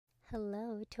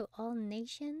Hello to all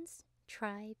nations,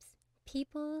 tribes,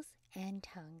 peoples, and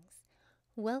tongues.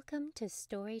 Welcome to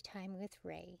Storytime with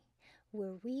Ray,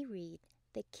 where we read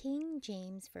the King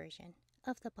James Version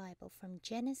of the Bible from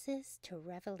Genesis to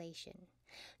Revelation,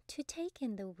 to take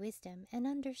in the wisdom and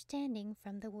understanding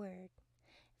from the Word.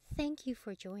 Thank you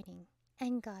for joining,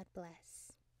 and God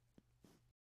bless.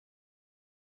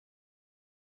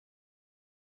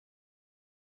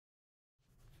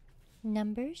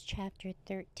 Numbers chapter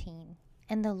 13.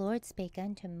 And the Lord spake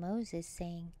unto Moses,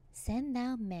 saying, Send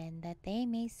thou men, that they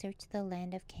may search the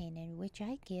land of Canaan, which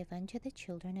I give unto the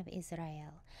children of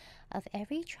Israel. Of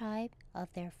every tribe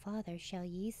of their fathers shall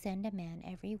ye send a man,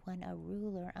 every one a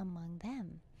ruler among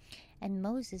them. And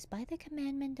Moses, by the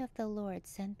commandment of the Lord,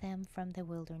 sent them from the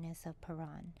wilderness of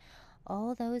Paran.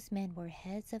 All those men were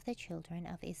heads of the children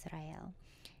of Israel.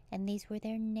 And these were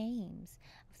their names: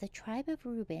 of the tribe of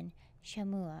Reuben,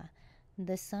 Shammua,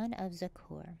 the son of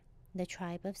Zakur; the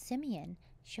tribe of Simeon,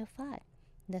 Shaphat,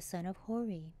 the son of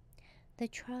Hori;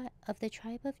 of the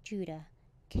tribe of Judah,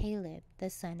 Caleb, the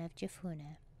son of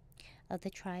Jephunneh; of the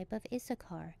tribe of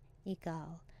Issachar,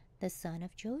 Igal, the son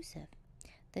of Joseph;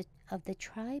 of the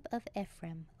tribe of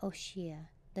Ephraim, Oshea,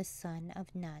 the son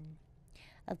of Nun;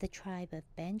 of the tribe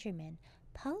of Benjamin,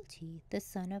 Palti, the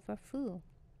son of Raphu;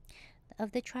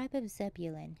 of the tribe of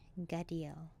Zebulun,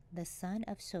 Gadiel, the son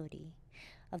of Sodi;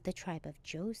 of the tribe of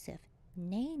Joseph,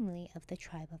 namely of the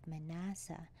tribe of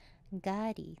Manasseh,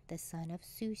 Gadi, the son of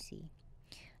Susi;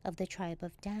 of the tribe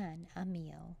of Dan,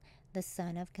 Amiel, the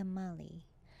son of Gamali;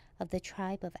 of the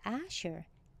tribe of Asher,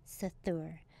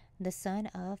 Sethur, the son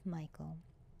of Michael;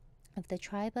 of the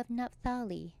tribe of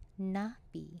Naphtali,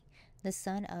 Nahbi, the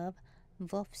son of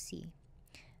Vophsi;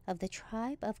 of the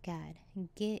tribe of Gad,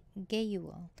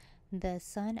 Geuel, the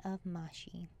son of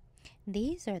Mashi.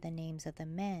 These are the names of the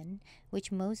men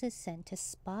which Moses sent to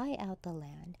spy out the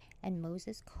land. And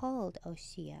Moses called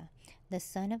Oshea, the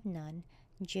son of Nun,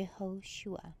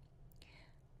 Jehoshua.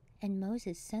 And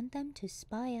Moses sent them to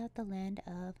spy out the land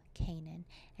of Canaan,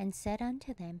 and said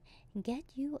unto them, Get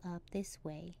you up this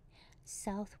way,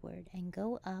 southward, and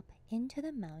go up into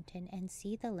the mountain, and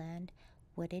see the land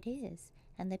what it is,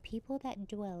 and the people that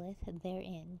dwelleth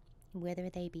therein, whether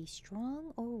they be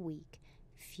strong or weak,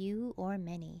 few or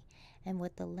many, and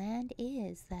what the land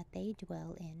is that they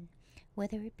dwell in,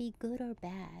 whether it be good or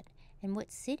bad, and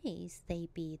what cities they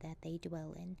be that they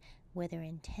dwell in, whether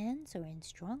in tents or in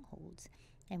strongholds,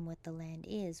 and what the land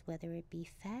is, whether it be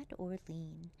fat or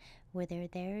lean, whether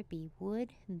there be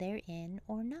wood therein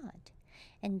or not.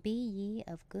 And be ye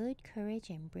of good courage,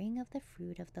 and bring of the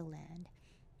fruit of the land.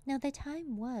 Now the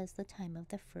time was the time of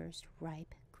the first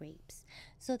ripe grapes.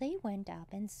 So they went up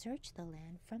and searched the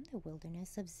land from the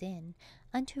wilderness of Zin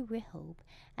unto Rehob,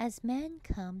 as men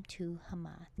come to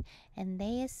Hamath. And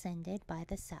they ascended by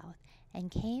the south,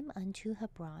 and came unto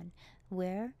Hebron,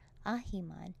 where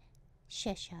Ahiman,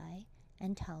 Sheshai,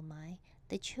 and Talmai,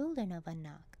 the children of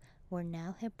Anak, where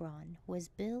now Hebron was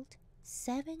built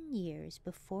 7 years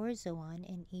before Zoan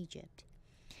in Egypt.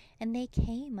 And they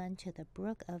came unto the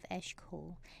brook of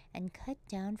Eshcol, and cut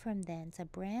down from thence a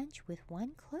branch with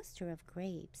one cluster of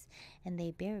grapes, and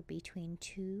they bare it between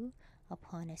two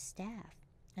upon a staff.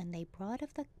 And they brought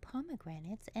of the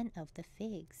pomegranates and of the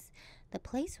figs. The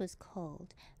place was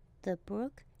called the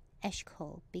brook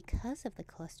Eshcol, because of the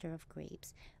cluster of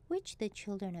grapes, which the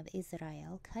children of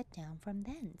Israel cut down from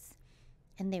thence.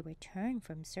 And they returned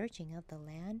from searching of the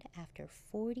land after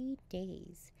 40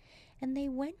 days. And they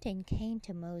went and came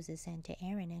to Moses and to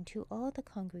Aaron and to all the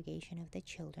congregation of the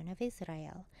children of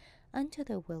Israel unto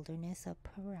the wilderness of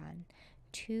Paran,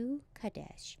 to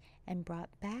Kadesh, and brought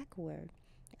back word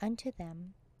unto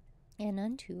them and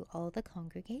unto all the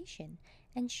congregation,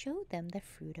 and showed them the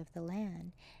fruit of the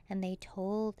land. And they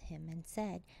told him and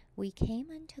said, We came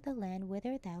unto the land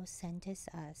whither thou sentest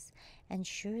us, and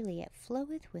surely it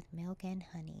floweth with milk and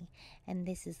honey, and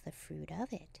this is the fruit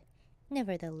of it.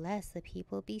 Nevertheless the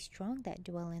people be strong that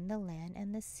dwell in the land,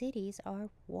 and the cities are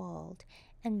walled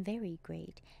and very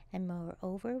great. And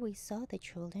moreover we saw the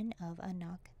children of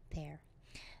Anak there.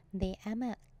 The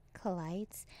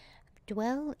Amalekites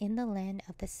dwell in the land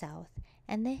of the south,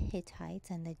 and the Hittites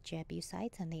and the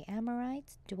Jebusites and the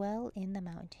Amorites dwell in the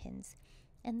mountains,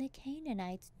 and the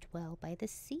Canaanites dwell by the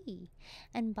sea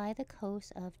and by the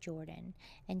coast of Jordan.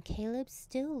 And Caleb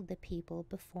stilled the people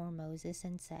before Moses,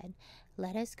 and said,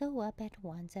 Let us go up at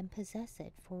once and possess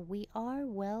it, for we are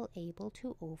well able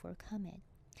to overcome it.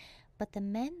 But the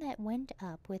men that went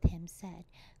up with him said,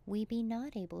 We be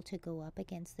not able to go up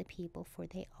against the people, for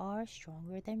they are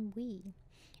stronger than we.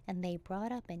 And they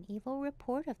brought up an evil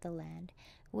report of the land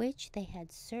which they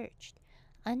had searched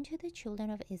unto the children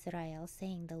of Israel,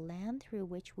 saying, The land through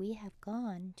which we have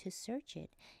gone to search it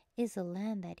is a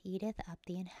land that eateth up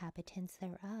the inhabitants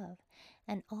thereof,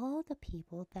 and all the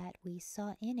people that we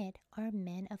saw in it are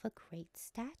men of a great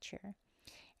stature.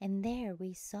 And there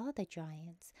we saw the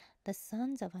giants, the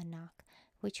sons of Anak,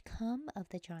 which come of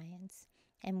the giants.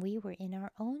 And we were in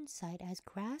our own sight as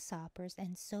grasshoppers,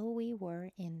 and so we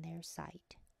were in their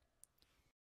sight.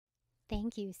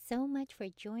 Thank you so much for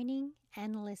joining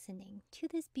and listening to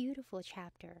this beautiful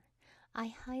chapter. I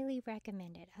highly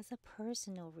recommend it as a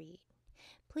personal read.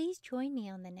 Please join me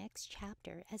on the next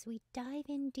chapter as we dive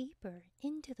in deeper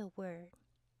into the Word.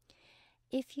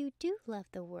 If you do love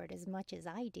the Word as much as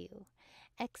I do,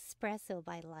 express so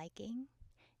by liking,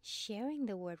 sharing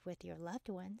the Word with your loved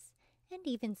ones, and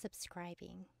even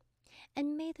subscribing.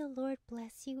 And may the Lord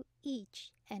bless you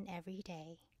each and every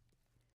day.